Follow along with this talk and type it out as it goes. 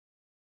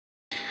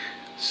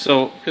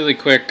So really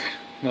quick,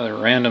 another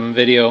random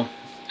video.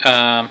 What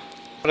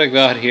I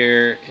got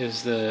here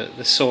is the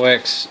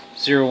Soeks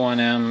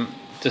 01M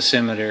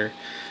dosimeter.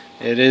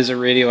 It is a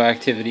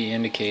radioactivity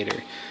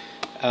indicator.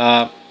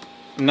 I'm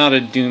not a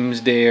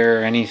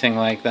doomsdayer or anything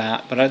like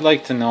that, but I'd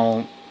like to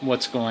know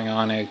what's going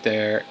on out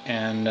there.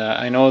 And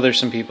I know there's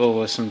some people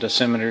with some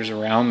dosimeters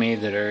around me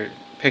that are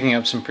picking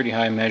up some pretty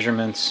high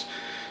measurements.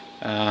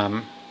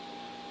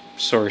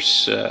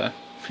 Source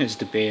is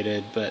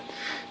debated, but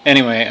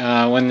anyway,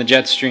 when the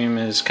jet stream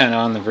is kind of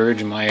on the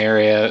verge of my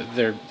area,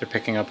 they're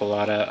picking up a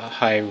lot of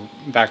high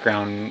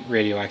background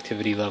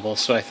radioactivity levels.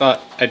 So I thought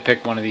I'd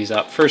pick one of these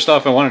up. First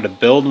off, I wanted to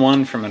build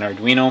one from an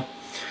Arduino,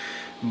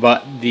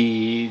 but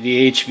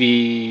the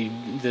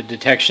HV, the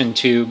detection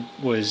tube,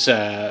 was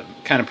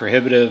kind of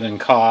prohibitive in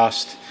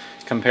cost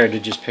compared to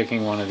just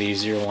picking one of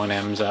these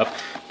 01Ms up.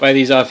 Buy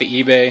these off of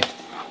eBay.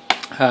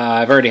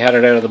 I've already had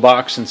it out of the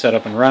box and set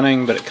up and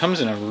running, but it comes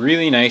in a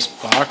really nice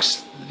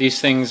box. These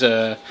things,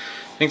 I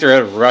think they're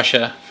out of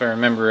Russia, if I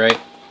remember right.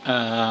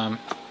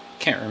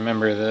 Can't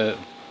remember I'll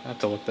have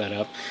to look that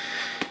up.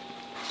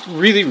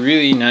 Really,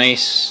 really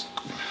nice,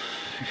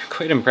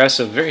 quite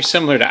impressive. Very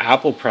similar to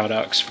Apple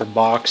products for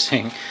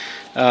boxing.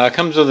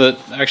 Comes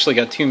with actually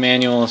got two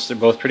manuals. They're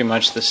both pretty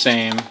much the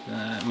same.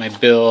 My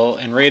bill,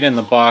 and right in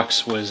the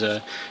box was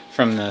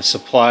from the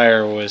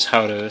supplier, was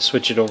how to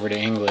switch it over to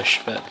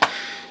English. But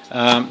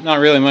not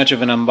really much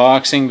of an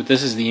unboxing, but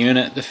this is the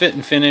unit. The fit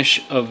and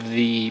finish of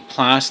the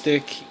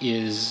plastic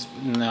is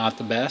not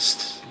the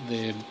best.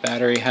 The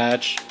battery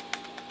hatch,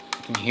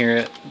 you can hear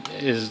it,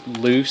 is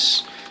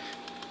loose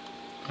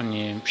when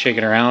you shake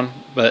it around,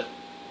 but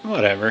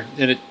whatever.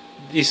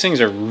 These things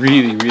are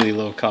really, really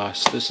low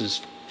cost.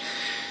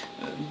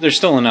 There's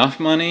still enough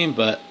money,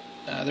 but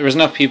there was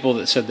enough people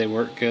that said they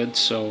work good,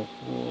 so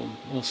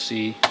we'll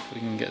see if we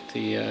can get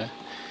the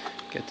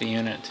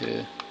unit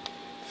to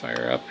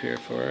fire up here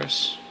for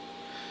us.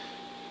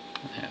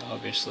 I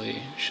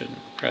obviously shouldn't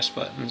press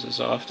buttons as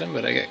often,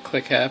 but I get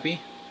click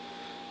happy,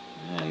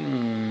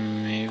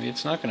 and maybe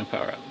it's not going to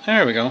power up.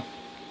 There we go.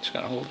 Just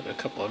gotta hold it a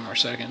couple of more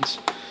seconds,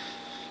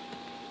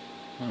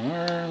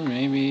 or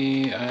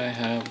maybe I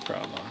have a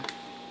problem.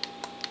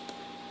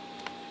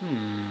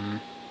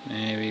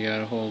 Maybe you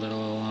gotta hold it a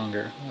little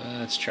longer.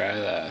 Let's try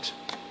that.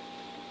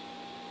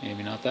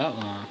 Maybe not that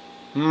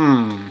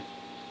long.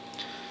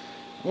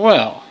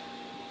 Well,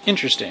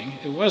 interesting.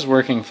 It was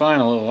working fine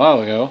a little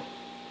while ago.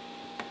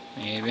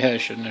 Maybe I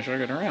shouldn't have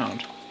shook it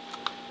around.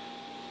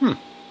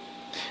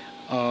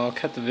 I'll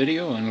cut the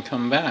video and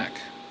come back.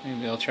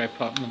 Maybe I'll try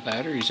popping the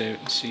batteries out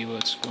and see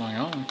what's going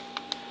on.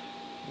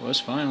 It was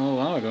fine a little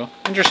while ago.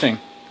 Interesting.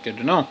 Good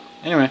to know.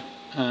 Anyway,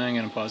 I'm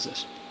going to pause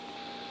this.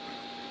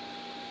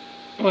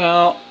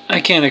 Well,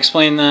 I can't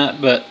explain that,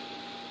 but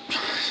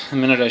the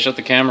minute I shut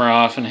the camera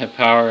off and hit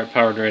power, it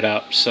powered right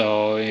up.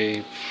 So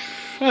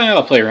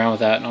I'll play around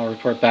with that and I'll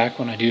report back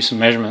when I do some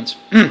measurements.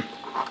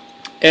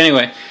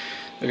 Anyway,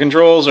 the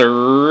controls are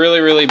really,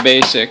 really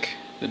basic.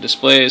 The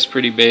display is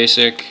pretty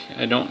basic.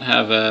 I don't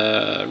have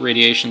a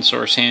radiation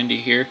source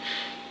handy here.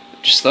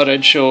 Just thought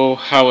I'd show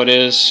how it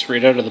is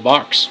right out of the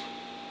box.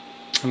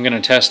 I'm going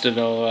to test it.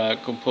 I'll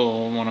go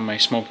pull one of my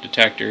smoke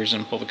detectors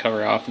and pull the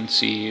cover off and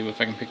see if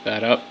I can pick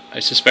that up. I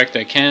suspect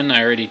I can.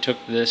 I already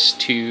took this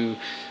to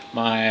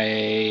my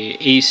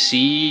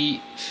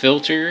AC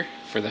filter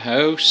for the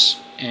house,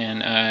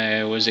 and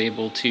I was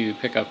able to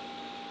pick up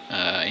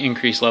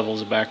increased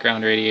levels of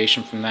background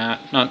radiation from that.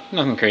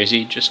 Nothing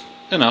crazy, just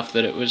enough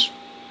that it was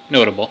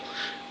notable,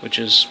 which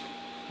is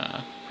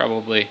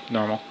probably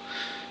normal.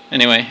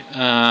 Anyway,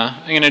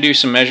 I'm going to do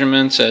some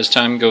measurements as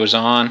time goes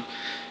on,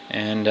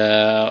 and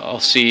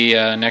I'll see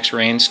next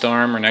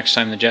rainstorm or next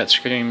time the jet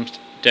stream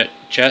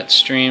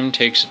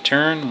takes a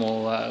turn.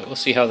 We'll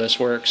see how this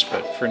works,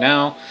 but for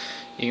now,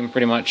 you can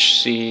pretty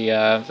much see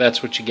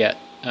that's what you get.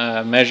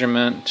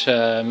 Measurement,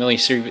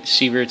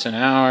 milli-sieverts an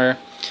hour,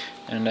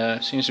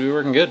 and seems to be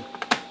working good.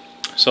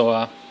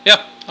 So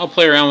yeah, I'll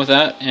play around with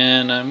that,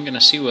 and I'm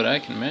gonna see what I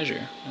can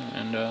measure,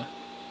 and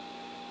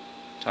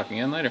talk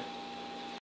again later.